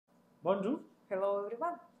Bonjour, Hello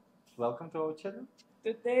everyone. welcome to our channel.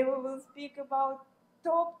 Today we will speak about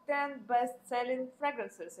top 10 best-selling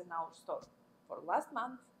fragrances in our store for last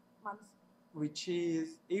month. Which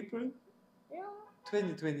is April Yeah.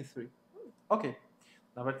 2023. Okay,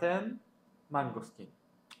 number 10, Mango Skin.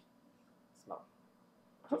 Smell.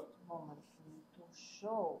 Moment to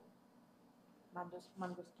show mango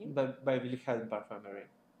skin. By Vilhelm Parfumerie.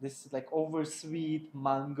 This is like over sweet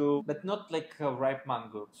mango, but not like a ripe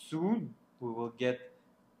mango. Soon we will get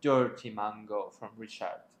dirty mango from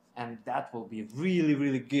Richard, and that will be really,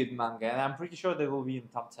 really good mango. And I'm pretty sure they will be in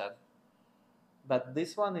top 10. But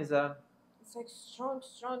this one is a It's like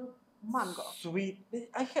strong mango. sweet.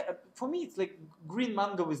 For me, it's like green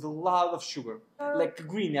mango with a lot of sugar. Like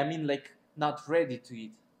green, I mean like not ready to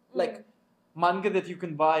eat. Like mango that you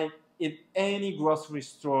can buy in any grocery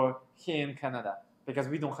store here in Canada, because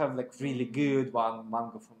we don't have like really good one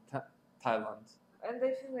mango from Thailand. And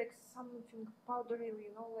I feel like something powdery,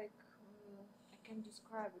 like I can't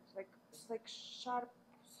describe it. Like it's like sharp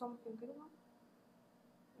something,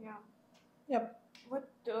 Yeah. Yep.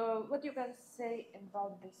 What you can say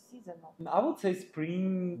about the seasonal? I would say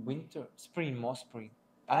spring, winter, spring, more spring.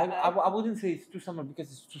 I wouldn't say it's too summer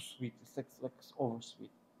because it's too sweet. It's like over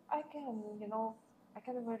sweet. I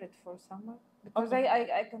can wear it for summer because Okay.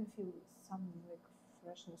 I can feel some like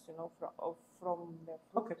freshness, from the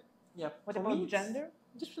fruit. Okay. Yeah. What For about me, gender?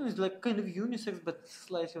 This one is like kind of unisex, but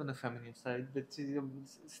slightly on the feminine side. But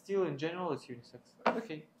still, in general, it's unisex.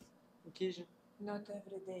 Okay. Occasion. Not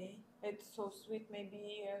every day. It's so sweet.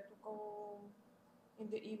 Maybe to go in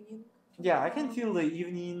the evening. Yeah, I can feel the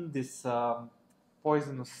evening, this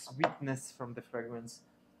poisonous sweetness from the fragrance,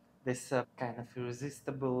 this kind of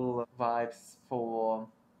irresistible vibes for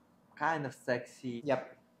kind of sexy.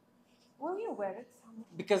 Yep. Will you wear it?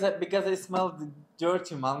 Because I smell the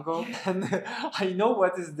dirty mango and I know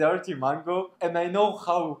what is dirty mango and I know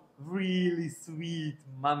how really sweet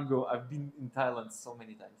mango. I've been in Thailand so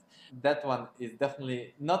many times. That one is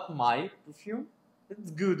definitely not my perfume.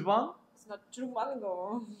 It's a good one. It's not true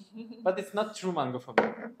mango. But it's not true mango for me.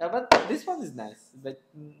 Yeah, but this one is nice, but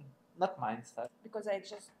not mine style. Because I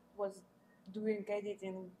just was doing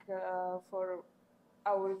editing for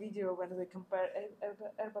our video when we compare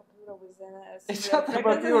Herba Pura with It's similar not Herba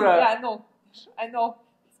fragrances. Pura. Yeah, I know.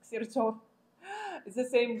 It's Xerjoff. It's the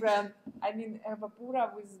same brand. I mean, Herba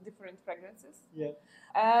Pura with different fragrances. Yeah.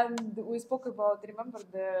 And we spoke about, remember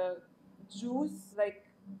the juice, like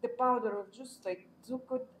the powder of juice, like you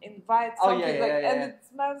could invite something and it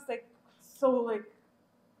smells like so like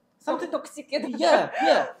something intoxicated.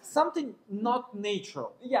 Yeah, something not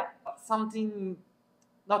natural. Yeah. Something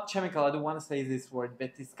not chemical. I don't want to say this word,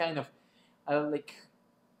 but it's kind of like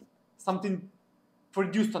something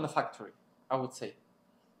produced on a factory, I would say.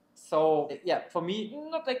 So yeah, for me,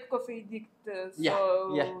 not like Coffee Addict.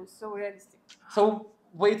 So realistic. So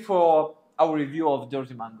wait for our review of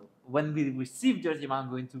Dirty Mango. When we receive Dirty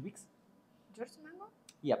Mango in 2 weeks. Dirty Mango?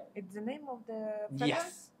 Yep. It's the name of the fragrance?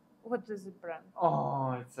 Yes. What is the brand?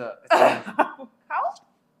 Oh, it's a How?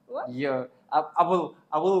 What? Yeah, I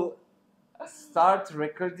will start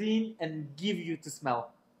recording and give you to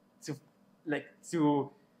smell, to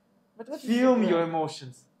But what film your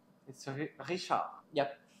emotions. It's Richard.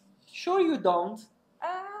 Yep. Sure you don't.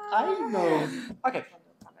 I know. Okay.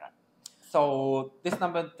 So this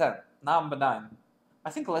number 10, number 9. I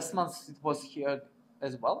think last month it was here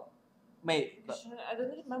as well. I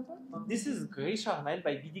don't remember. This is Gris Charnel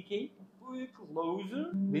by BDK.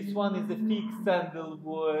 Closer. This one is a thick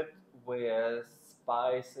sandalwood with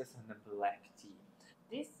spices and a black tea.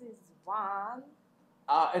 This is one.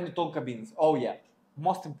 And the Tonka beans. Oh yeah.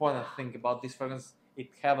 Most important thing about this fragrance, it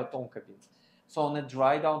have a Tonka beans. So on a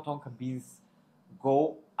dry down, Tonka beans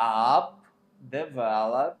go up,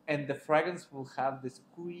 develop, and the fragrance will have this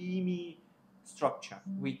creamy structure,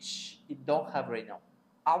 which it don't have right now.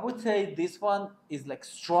 I would say this one is like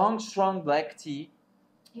strong black tea.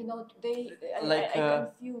 Today I can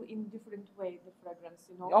feel in different way the fragrance.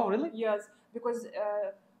 Oh really? Yes, because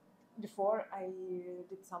before I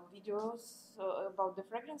did some videos about the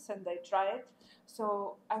fragrance and I tried it,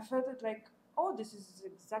 so I felt it like, oh, this is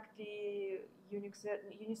exactly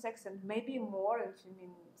unisex and maybe more in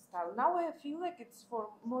feminine style. Now I feel like it's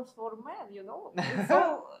more for men. It's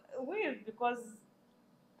so weird because.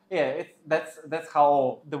 Yeah, that's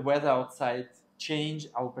how the weather outside change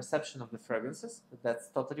our perception of the fragrances. That's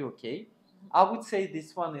totally okay. I would say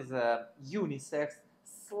this one is a unisex,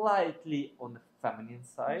 slightly on the feminine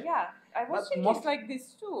side. Yeah, I was thinking it's like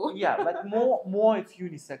this too. Yeah, but more it's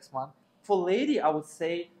unisex one. For lady, I would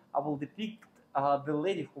say I will depict the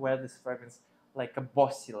lady who wears this fragrance like a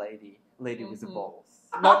bossy lady, lady with the balls.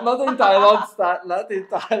 Not in Thailand, not in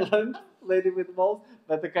Thailand, lady with balls,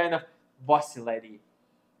 but the kind of bossy lady.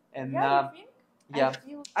 And Yeah, you think? yeah,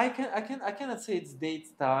 I I cannot say it's date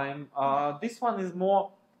time. This one is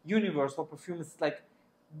more universal perfume. It's like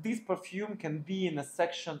this perfume can be in a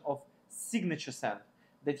section of signature scent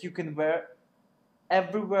that you can wear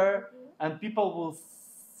everywhere, and people will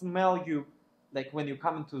smell you. Like when you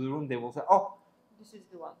come into the room, they will say, "Oh, this is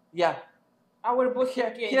the one. Yeah, Our boss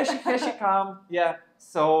here she come." Yeah,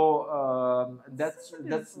 so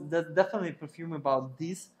that's definitely perfume about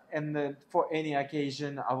this. And for any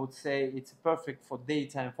occasion, I would say it's perfect for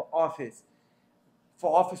daytime, for office.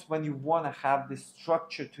 For office, when you want to have this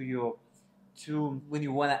structure when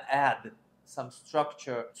you want to add some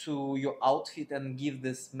structure to your outfit and give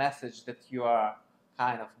this message that you are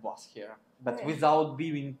kind of boss here, but without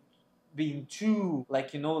being too,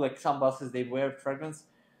 like, like some bosses, they wear fragrance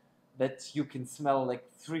that you can smell like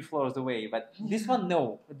 3 floors away. But this one,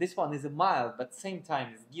 no. This one is a mild, but same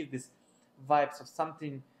time it gives this vibes of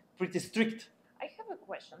something pretty strict. I have a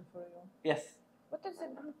question for you. Yes. What is the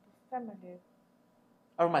group family?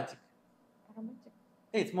 Aromatic. Aromatic.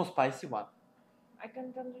 It's more spicy one. I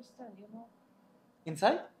can't understand,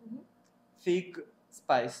 Inside? Fig,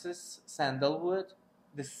 spices, sandalwood.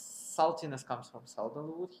 The saltiness comes from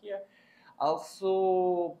sandalwood here.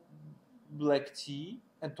 Also black tea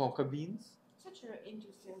and tonka beans. Such an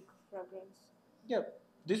interesting fragrance. Yeah,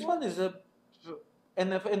 this one is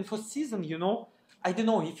and for season, I don't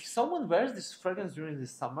know if someone wears this fragrance during the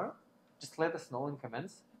summer. Just let us know in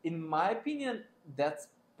comments. In my opinion, that's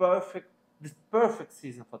perfect. The perfect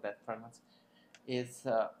season for that fragrance is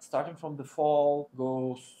starting from the fall,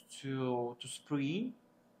 goes to spring.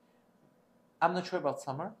 I'm not sure about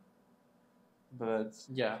summer, but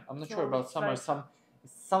yeah, I'm not sure about summer. Like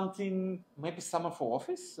Something maybe summer for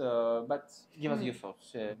office, but give us your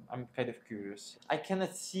thoughts. I'm kind of curious. I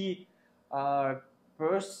cannot see a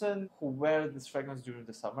person who wears this fragrance during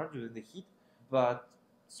the summer, during the heat, but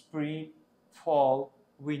spring, fall,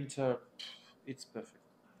 winter, it's perfect.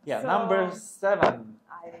 Yeah, number 7.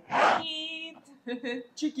 I like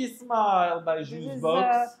it. Cheeky Smile by Jusbox. This is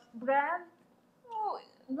a brand. Oh,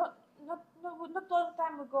 not long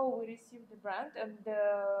time ago we received the brand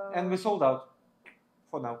And we sold out.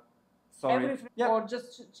 For now, sorry. Or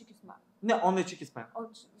just Cheeky Smile. No, only Cheeky Smile.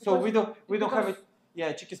 So we don't have it.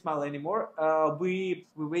 Yeah, Cheeky Smile anymore. We're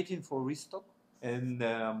waiting for restock, and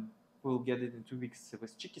we'll get it in 2 weeks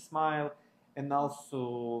with Cheeky Smile, and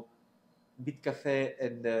also Bit Cafe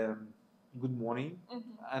and Good Morning.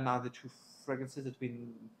 Another 2 fragrances that we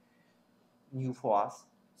knew for us.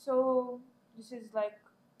 So this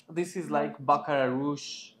is like Baccarat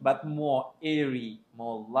Rouge, but more airy,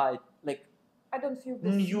 more light, like. I don't feel the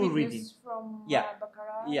sweetness from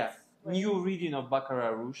Baccarat. Yeah, new reading of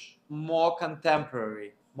Baccarat Rouge, more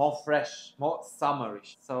contemporary, more fresh, more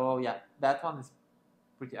summerish. So yeah, that one is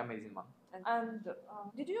pretty amazing one. And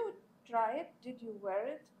did you try it? Did you wear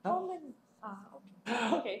it? No.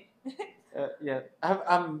 Okay. Yeah,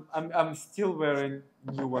 I'm still wearing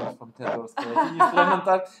new one from Theodoros Kalotinis lemon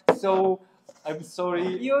tart. So I'm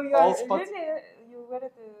sorry. All spots. Really? You wear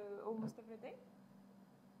it almost every day?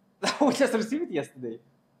 We just received it yesterday.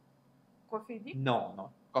 Coffee Addict?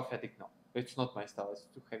 No. Coffee Addict, no. It's not my style. It's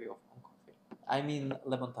too heavy on coffee. I mean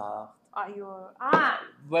lemon tart.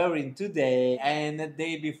 Wearing today and the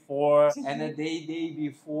day before and the day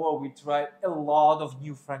before we tried a lot of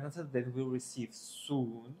new fragrances that we'll receive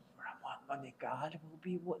soon. Ramon Monegal will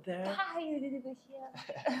be there.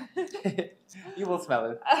 You will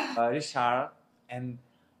smell it. Richard, and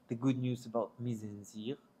the good news about mise en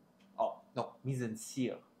cire. Oh no, mise en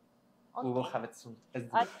cire. Okay. We will have it soon.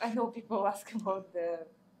 I know people ask about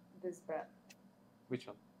this brand. Which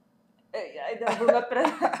one? I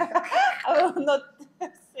will not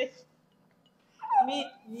say.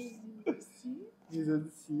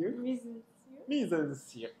 Mise en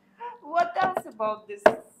cire. What else about this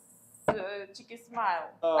Cheeky Smile?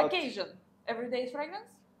 Occasion. Everyday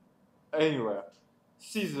fragrance? Anywhere.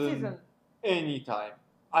 Season. Anytime.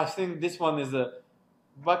 I think this one is a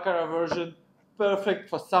Baccarat version, perfect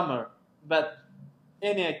for summer, but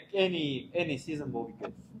any season will be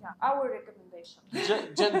good. Yeah, our recommendation.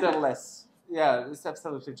 Genderless. Yeah, it's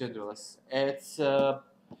absolutely genderless. It's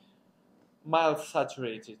mild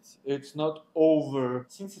saturated. It's not over.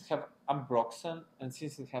 Since it have ambroxan and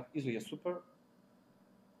since it have Isoya Super,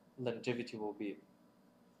 longevity will be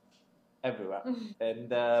everywhere. And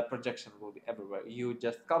projection will be everywhere. You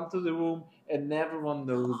just come to the room and everyone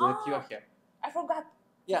knows that you are here. I forgot.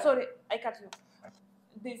 Yeah. Sorry, I cut you.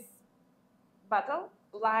 This bottle,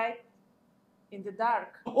 light in the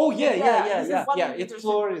dark. Oh yeah. It's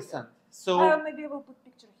fluorescent. So maybe I will put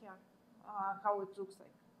picture here. How it looks like.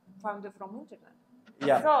 Found it from internet.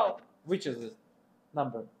 yeah, So which is the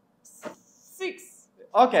number? 6.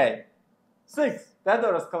 Okay, 6.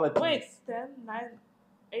 Theodoros Kalotinis. Wait, 10, 9,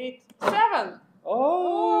 8, 7.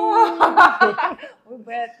 Oh. We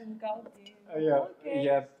bet in counting. Yeah, Okay.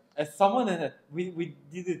 yeah. As someone in it, we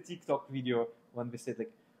did a TikTok video when we said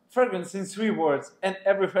like fragrance in 3 words, and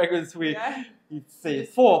every fragrance we Yeah. it says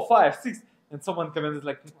 4, 5, 6, and someone commented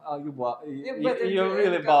like, "Oh, you're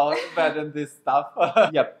really bad in this stuff."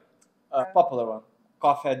 Yep, popular one,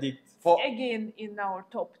 Coffee Addict for Again in our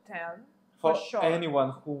top 10 for sure.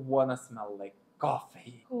 anyone who wanna smell like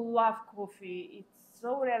coffee. Who love coffee? It's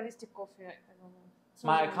so realistic coffee. I don't know. So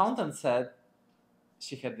My realistic. accountant said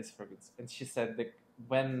she had this fragrance, and she said that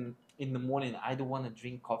when in the morning I don't want to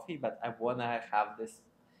drink coffee, but I want to have this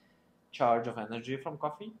charge of energy from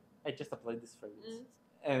coffee, I just apply this fragrance,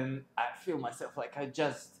 and I feel myself like I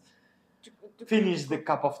just finished the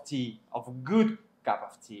cup of tea, of a good cup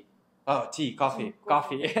of tea. Oh, tea, coffee,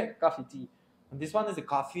 coffee, coffee, tea. And this one is a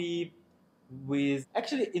coffee with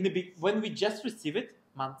actually in the big when we just received it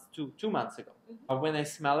two months ago. When I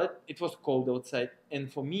smell it, it was cold outside,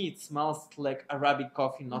 and for me it smells like Arabic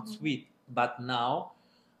coffee, not sweet. But now,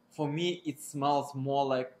 for me, it smells more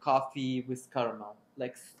like coffee with caramel,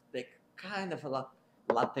 like kind of a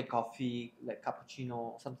latte coffee, like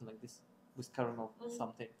cappuccino, something like this, with caramel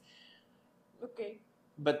something. Okay.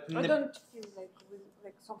 But I don't feel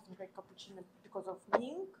like something like cappuccino because of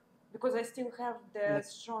milk, because I still have the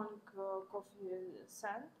strong coffee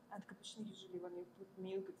scent, and cappuccino usually when you put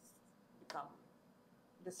milk, it's become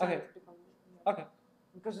the scent become okay.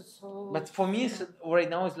 Because it's so. But for me, right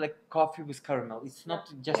now it's like coffee with caramel. It's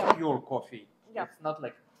not just pure coffee. Yeah. It's not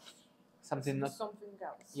like something. It's something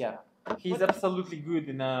else. Yeah. He's absolutely good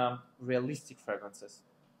in realistic fragrances,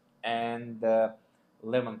 and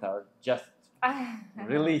lemon tart just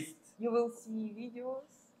released. You will see videos.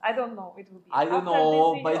 I don't know. It will be. I don't after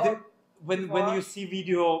know, this but video when you see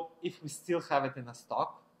video, if we still have it in a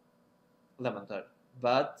stock, lemon tart,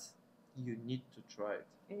 but you need to try it.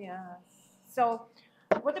 Yeah. So,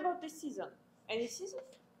 what about this season? Any season?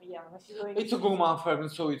 Yeah, it's a gourmand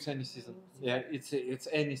fragrance, so it's any season. Yeah, it's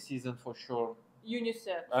any season for sure.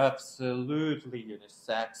 Unisex. Absolutely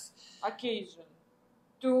unisex. Occasion.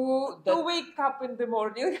 To wake up in the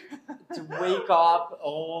morning. To wake up,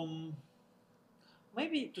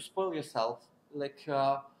 maybe to spoil yourself. Like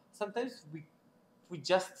sometimes we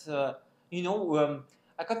just I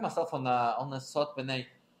got myself on a thought when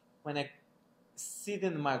I sit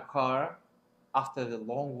in my car after the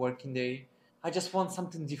long working day. I just want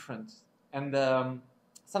something different, and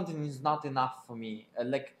something is not enough for me.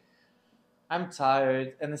 Like I'm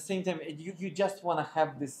tired, and at the same time, you just want to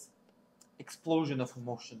have this explosion of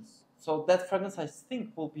emotions. So that fragrance, I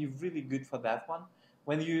think, will be really good for that one.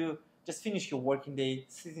 When you just finish your working day,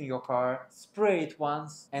 sit in your car, spray it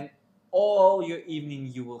once, and all your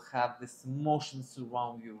evening you will have this emotions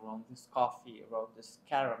around you, around this coffee, around this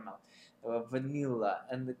caramel, vanilla,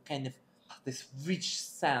 and the kind of this rich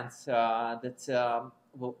scent that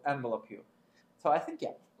will envelop you. So I think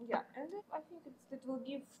Yeah, and I think it will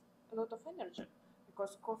give a lot of energy,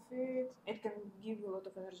 because coffee, it can give you a lot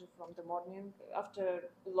of energy from the morning after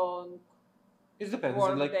long it depends.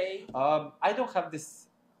 work Like day. I don't have this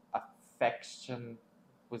affection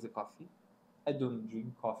with the coffee. I don't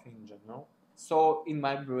drink coffee in general. So in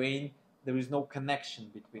my brain there is no connection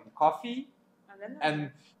between coffee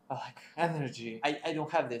and like energy. I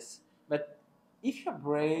don't have this. But if your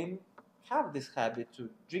brain have this habit to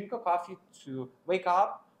drink a coffee to wake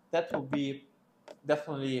up, that will be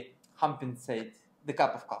definitely compensate the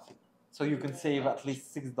cup of coffee. So you can save at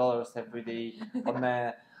least $6 every day on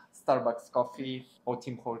a Starbucks coffee or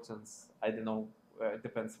Tim Hortons. I don't know. It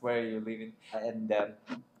depends where you live in. And that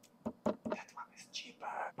one is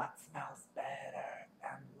cheaper, but smells better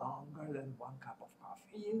and longer than one cup of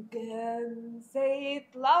coffee. You can say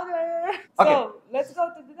it louder. Okay. So let's go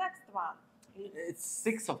to the next one. It's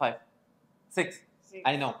 6 or 5? 6.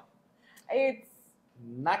 I know. It's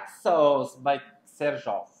Naxos by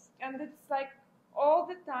Xerjoff. And it's like all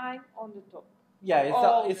the time on the top.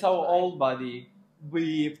 Yeah, it's our old body.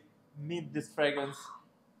 We meet this fragrance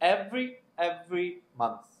every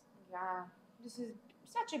month. Yeah, this is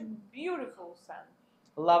such a beautiful scent.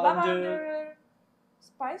 Lavender,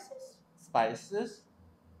 spices.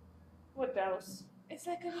 What else? It's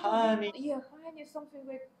like a honey. Yeah, honey, something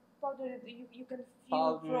like powder. You can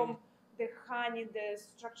feel from the honey, the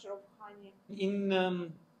structure of honey.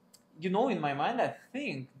 In my mind, I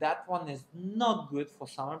think that one is not good for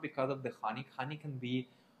summer because of the honey. Honey can be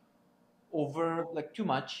over, like, too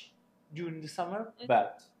much during the summer.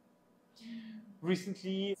 But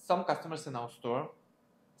Recently, some customers in our store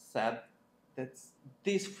said that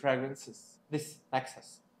these fragrances, this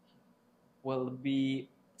Naxos, will be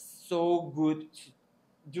so good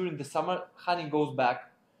during the summer. Honey goes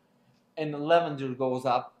back and lavender goes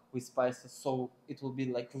up with spices, so it will be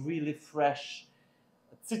like really fresh,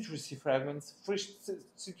 citrusy fragrance, fresh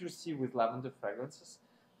citrusy with lavender fragrances.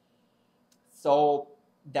 So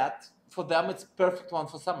that for them it's perfect one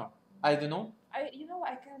for summer. I don't know.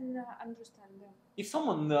 I can understand them. If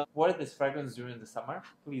someone wore this fragrance during the summer,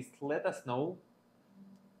 please let us know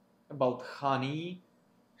about honey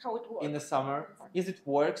How it works in the summer. Is it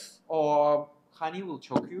works or honey will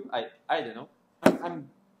choke you? I don't know.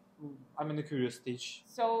 I'm in a curious stage.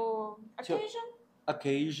 So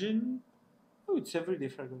occasion. Oh, it's everyday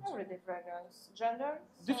fragrance. Everyday fragrance. Gender.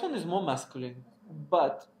 This one is more masculine,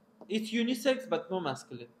 but it's unisex, but more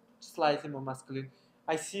masculine, slightly more masculine.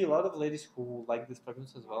 I see a lot of ladies who like this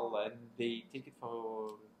fragrance as well, and they take it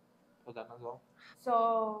for them as well.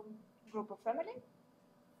 So group of family.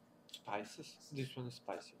 Spices. This one is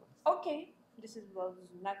spicy one. Okay. This was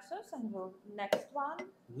Naxos, and the next one.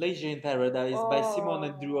 Leisure in Paradise by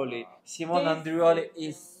Simone Andreoli. Simone This Andreoli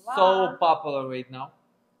is so popular right now,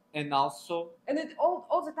 and also and it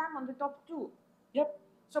all the time on the top 2. Yep.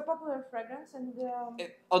 So popular fragrance and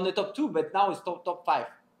on the top 2, but now it's top 5.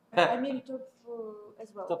 I mean top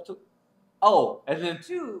as well. Top 2. Oh, and then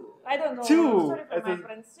 2. I don't know. 2. Sorry for my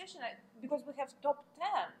pronunciation. Because we have top 10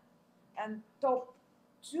 and top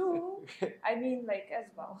 2. I mean like as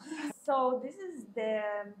well. So this is the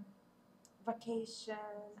vacation.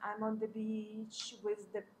 I'm on the beach with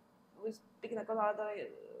pina colada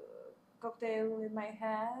cocktail in my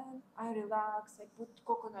hand. I relax. I put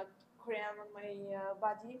coconut cream on my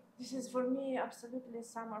body. This is for me absolutely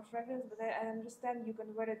summer fragrance, but I understand you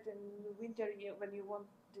can wear it in winter when you want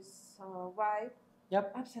this vibe.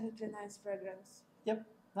 Yep. Absolutely nice fragrance. Yep.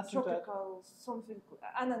 That's tropical, something,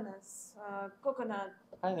 ananas, coconut,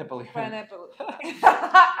 pineapple.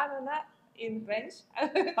 Ananas in French.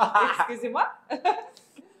 Excusez-moi.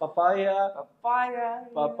 Papaya,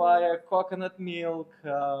 yeah. coconut milk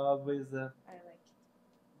with. I like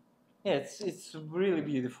it. Yeah, it's really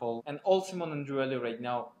beautiful, and all Simone Andreoli right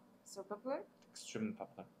now. So popular. Extremely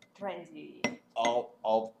popular. Trendy. All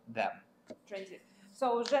of them. Trendy.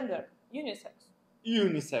 So gender, unisex.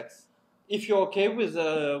 Unisex. If you're okay with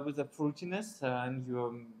the fruitiness and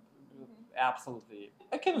you're absolutely,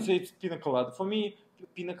 I cannot say it's pina colada. For me,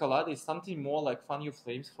 pina colada is something more like Fan Your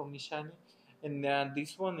Flames from Nishani, and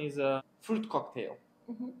this one is a fruit cocktail,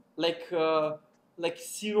 like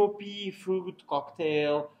syrupy fruit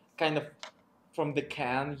cocktail, kind of from the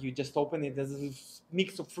can. You just open it. There's a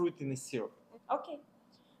mix of fruit in a syrup. Okay,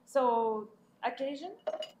 so occasion,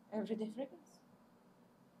 everyday fragrance,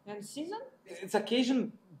 and season. It's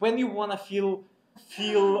occasion when you wanna feel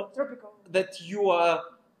tropical, that you are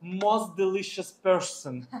most delicious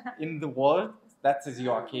person in the world. That is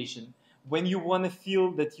your occasion. When you wanna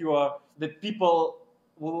feel that that people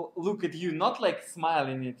will look at you not like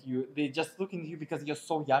smiling at you, they just look at you because you're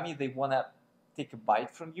so yummy. They wanna take a bite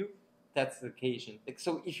from you. That's the occasion.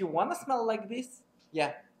 So if you wanna smell like this,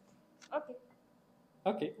 yeah.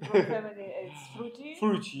 Okay. Family, it's fruity.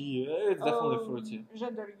 Fruity, it's definitely fruity.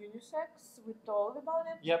 Gender unisex, we told about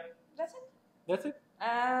it. Yep. That's it.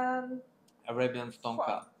 Arabians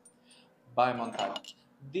Tonka by Montale.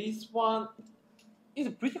 This one is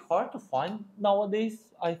pretty hard to find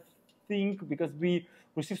nowadays, I think, because we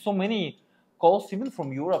receive so many calls even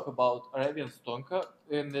from Europe about Arabians Tonka,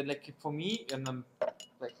 and like for me, and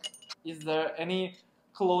like, is there any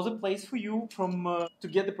closer place for you from to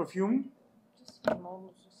get the perfume? No,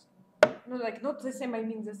 like not the same. I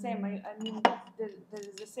mean the same. I mean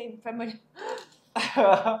the same family.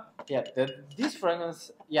 Yeah, this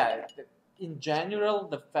fragrance. Yeah, in general,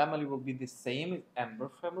 the family will be the same Amber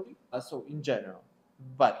family. So in general,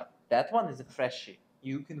 but that one is a freshie.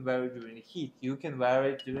 You can wear it during the heat. You can wear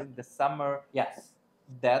it during the summer. Yes,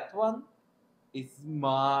 that one is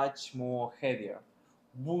much more heavier,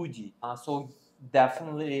 woody. So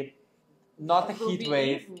definitely. Not a heat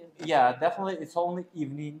wave. Evening. Yeah, definitely. It's only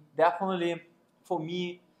evening. Definitely, for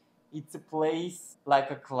me, it's a place like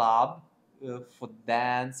a club for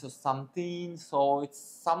dance or something. So it's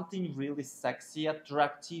something really sexy,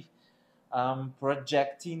 attractive,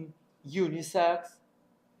 projecting, unisex.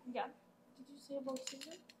 Yeah. Did you say about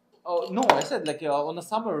season? Oh no, I said like on a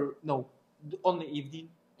summer. No, on the evening.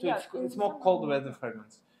 So Yeah, it's more cold weather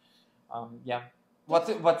fragrance. Yeah.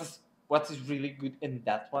 What is really good in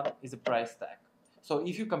that one is a price tag. So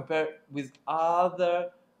if you compare with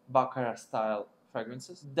other Baccarat style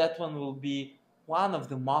fragrances, that one will be one of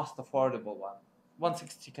the most affordable one.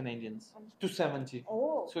 160 Canadians, 270.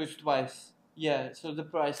 Oh. So it's twice. Yeah. So the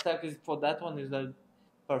price tag is for that one is like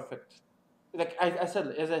perfect. Like as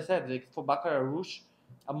I said, like for Baccarat Rouge,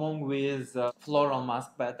 among with Floral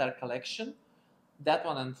Mask by Attar collection, that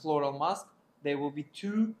one and Floral Mask, they will be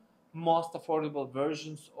two most affordable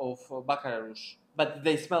versions of Baccarat Rouge. But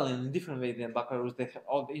they smell in a different way than Baccarat Rouge. They have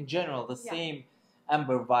all, in general, the same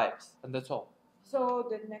amber vibes, and that's all. So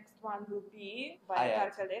the next one will be by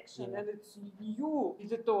Attar collection, and it's new in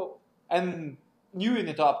the top. And new in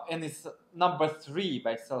the top, and it's number 3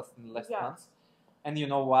 by sales in the last months. And you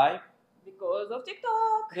know why? Because of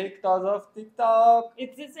TikTok. Because of TikTok.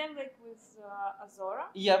 It's the same like with Azora.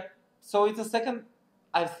 Yep. So it's a second.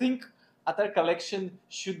 I think Attar collection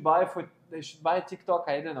should buy TikTok.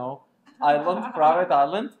 I don't know, island, private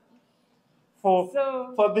island, for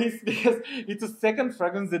this, because it's a second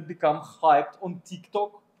fragrance that become hyped on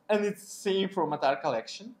TikTok, and it's same from Attar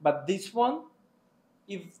collection. But this one,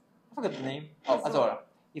 I forgot the name. Azora.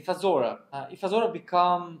 If Azora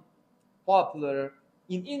become popular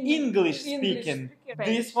in English speaking,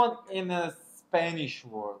 this one in a Spanish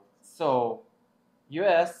world. So,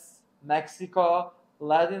 US, Mexico,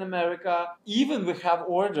 Latin America, even we have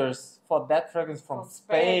orders for that fragrance from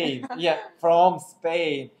Spain. Yeah, from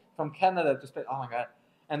Spain, from Canada to Spain. Oh my god!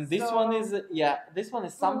 And this one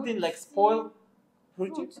is something like spoiled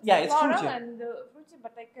fruity. Yeah, it's fruity. And fruity,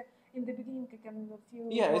 but like in the beginning I can feel.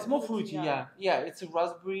 Yeah, it's more fruity. Yeah, it's a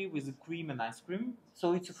raspberry with a cream and ice cream.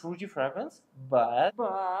 So it's a fruity fragrance, but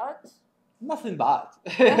nothing bad.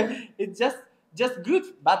 It's just good,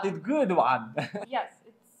 but it's good one. Yes,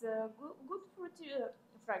 it's a good fruity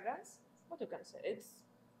fragrance. What you can say? It's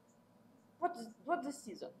what the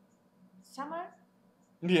season? Summer.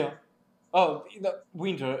 Yeah. Oh,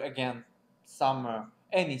 winter again, summer,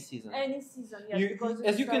 any season. Any season, yes.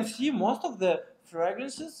 As you can see, most of the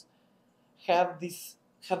fragrances have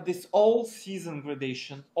this all season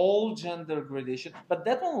gradation, all gender gradation, but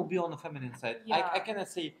that one will be on the feminine side. Yeah. I cannot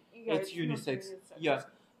say it's unisex. Yeah. It's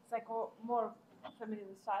like a more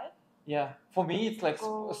feminine side. Yeah. For me, it's like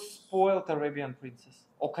a spoiled Arabian princess.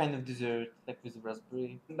 Or kind of dessert, like with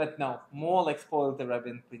raspberry. But no, more like spoiled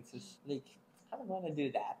Arabian princess. Like, I don't want to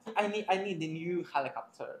do that. I need a new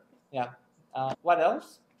helicopter. Yeah. What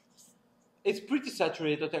else? It's pretty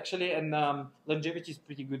saturated actually, and longevity is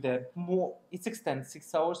pretty good there. It's extended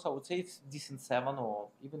 6 hours. I would say it's decent 7 or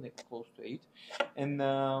even like close to 8. And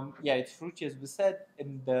it's fruity as we said,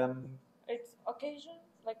 and it's occasion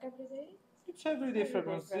like every day. It's everyday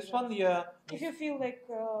fragrance. This one, yeah. If you feel like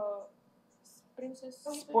princess,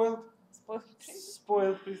 spoiled princess.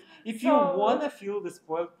 If you wanna feel the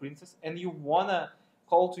spoiled princess and you wanna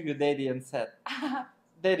call to your daddy and said,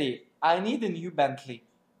 "Daddy, I need a new Bentley."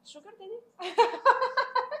 Sugar daddy?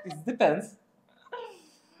 It depends.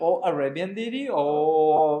 Or Arabian daddy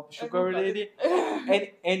or sugar daddy.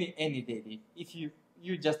 Any daddy. If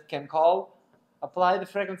you just can call, apply the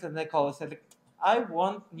fragrance and then call and say, like, I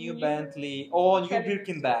want new Bentley or new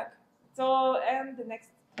Birkin bag. So, and the next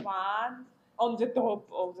one on the top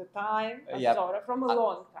all the time, Azora from a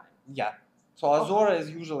long time. Yeah. So Azora is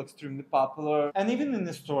usually extremely popular, and even in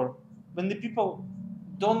the store, when the people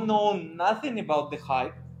don't know nothing about the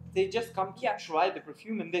hype, they just come to try the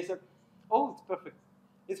perfume and they say, "Oh, it's perfect.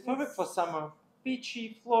 It's perfect for summer.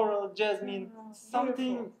 Peachy, floral, jasmine,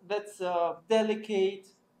 something that's delicate,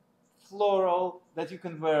 floral that you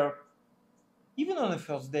can wear." Even on a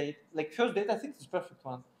first date, like first date, I think it's perfect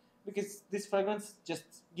one, because this fragrance just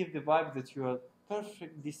give the vibe that you are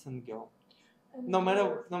perfect, decent girl, and no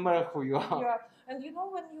matter who you are. Yeah, and you know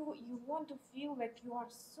when you want to feel like you are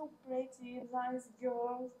so pretty, nice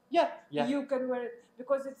girl. Yeah. You can wear it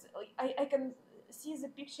because it's I can see the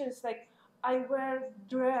pictures like I wear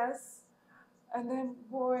dress and I'm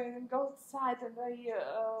going outside and I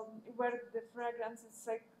wear the fragrance. It's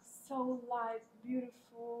like so light,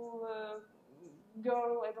 beautiful.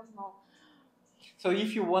 Girl, I don't know. So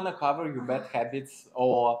if you want to cover your bad habits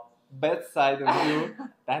or bad side of you,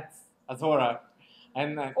 that's Azora.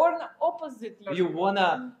 And or the opposite. You want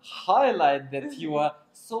to highlight that you are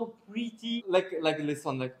so pretty, like this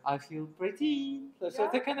one, like I feel pretty. So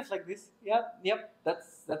it's kind of like this. Yep.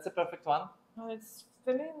 That's a perfect one. No, it's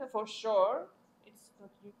feminine for sure. It's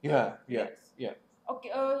not you. Yeah.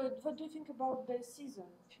 Okay. What do you think about the season?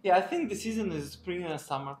 Yeah, I think the season is spring and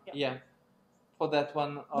summer. Yeah. For that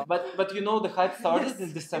one, but you know the hype started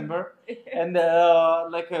in December, and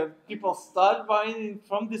people start buying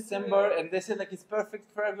from December, and they say like it's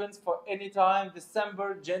perfect fragrance for any time,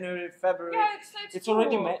 December, January, February. Yeah, it's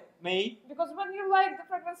already May. Because when you like the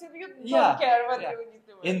fragrance, you don't care what you need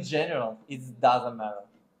to wear. In general, it doesn't matter.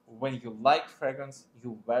 When you like fragrance,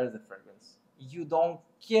 you wear the fragrance. You don't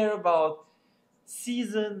care about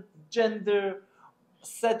season, gender,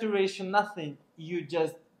 saturation, nothing. You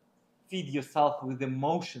just feed yourself with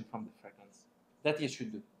emotion from the fragrance. That you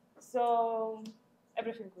should do. So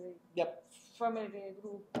everything we Yep. family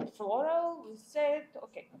group floral, we said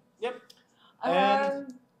okay. Yep.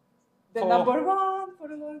 And the for- number one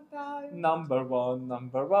for a long time. Number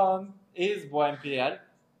one is Bois Imperial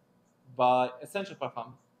by Essential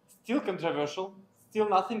Parfum. Still controversial. Still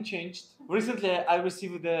nothing changed. Recently, I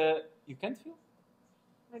received the. You can't feel?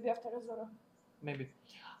 Maybe after Azora. Maybe.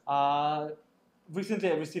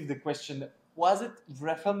 Recently, I received the question: was it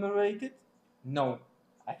reformulated? No.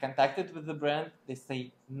 I contacted with the brand. They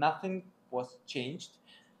say nothing was changed.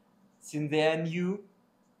 Since they are new,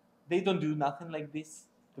 they don't do nothing like this.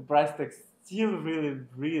 The price tag still really,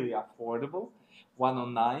 really affordable,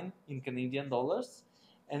 109 in Canadian dollars,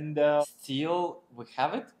 and still we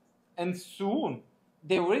have it. And soon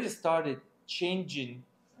they already started changing.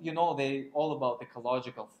 You know, they all about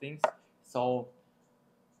ecological things. So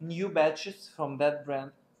new batches from that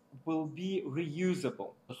brand will be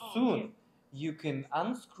reusable. Soon okay. you can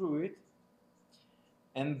unscrew it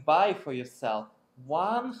and buy for yourself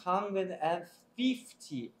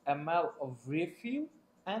 150 ml of refill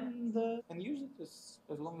and use it as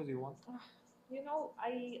long as you want. You know,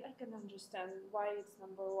 I can understand why it's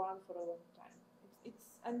number one for a long time.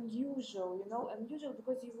 It's unusual, you know, unusual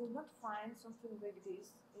because you will not find something like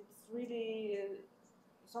this. It's really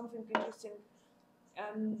something interesting,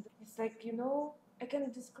 and it's like, you know, I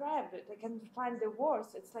can describe it. I can find the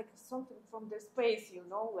words. It's like something from the space, you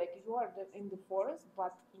know, like you are in the forest,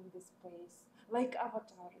 but in the space, like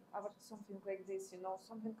Avatar, something like this, you know,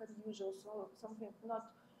 something unusual, so something not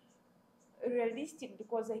realistic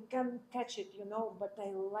because I can catch it, you know, but I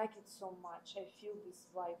like it so much. I feel this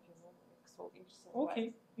vibe, you know, like so interesting.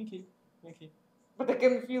 Okay, vibe. okay. But I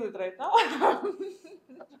can feel it right now.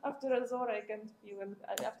 After Azora, I can feel it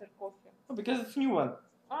after coffee. Oh, because it's new one.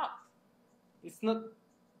 Ah, It's not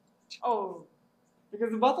oh,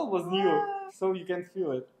 because the bottle was new, Ah. so you can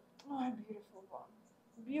feel it. oh, beautiful one,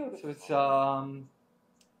 beautiful. So it's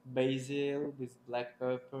basil with black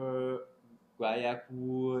pepper, guaiac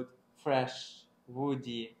wood, fresh,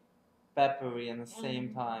 woody, peppery at the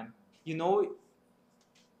same time. You know,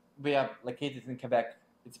 we are located in Quebec.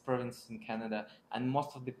 It's a province in Canada, and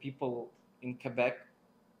most of the people in Quebec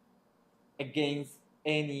against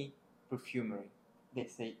any perfumery. They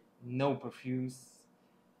say no perfumes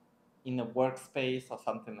in a workspace or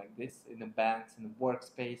something like this, in a banks, in a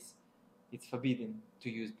workspace. It's forbidden to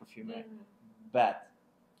use perfumery. But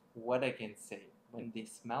what I can say, when they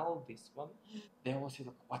smell this one, they always say,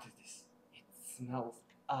 look, what is this? It smells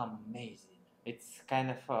amazing. It's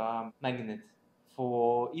kind of a magnet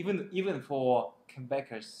for even for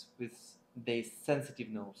Quebecers with their sensitive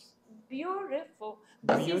nose. Beautiful.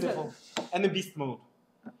 Beautiful. And the beast mode.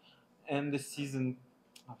 And the season,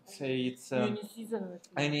 I would say it's any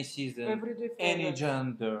season, Everyday any fragrance.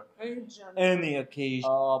 gender, Any gender. any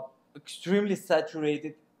occasion. Extremely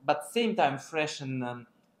saturated, but same time fresh and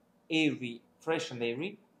airy,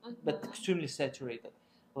 but extremely saturated.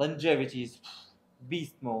 Longevity is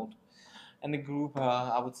beast mode, and the group,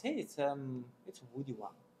 I would say it's a woody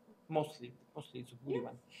one, mostly it's a woody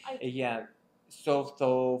one. Yeah. So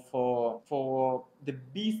for the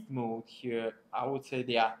beast mode here, I would say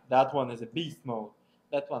that one is a beast mode.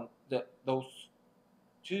 That one, those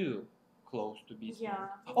two close to beast mode.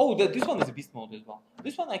 Oh, this one is a beast mode as well.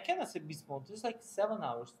 This one I cannot say beast mode. It's like 7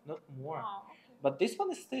 hours, not more. Oh, okay. But this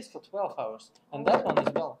one stays for 12 hours, and that one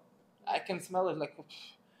as well. I can smell it like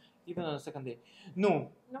even on the second day. No.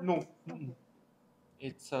 Okay.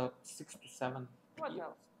 It's 6 to 7. What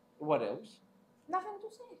else? What else? Nothing to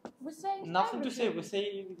say. We say Nothing to say. everything. We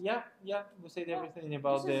say We said everything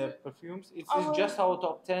about This the is perfumes. It's our- just our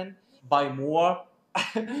top 10. Buy more.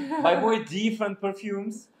 Buy more different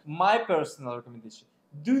perfumes. My personal recommendation: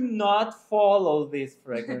 do not follow these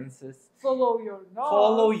fragrances. Follow your nose.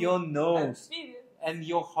 Follow your nose And feel it. and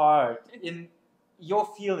your heart. In your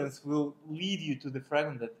feelings will lead you to the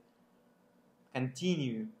fragrance that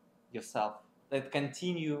continue yourself, that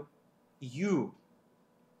continue you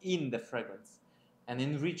in the fragrance, and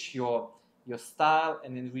enrich your style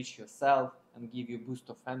and enrich yourself and give you a boost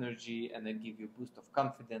of energy and then give you a boost of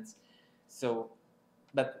confidence. So,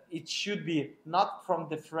 but it should be not from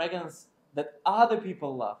the fragrance that other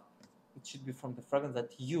people love. It should be from the fragrance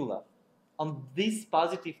that you love. On this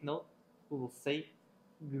positive note, we will say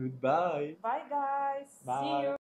goodbye. Bye, guys. Bye. See you.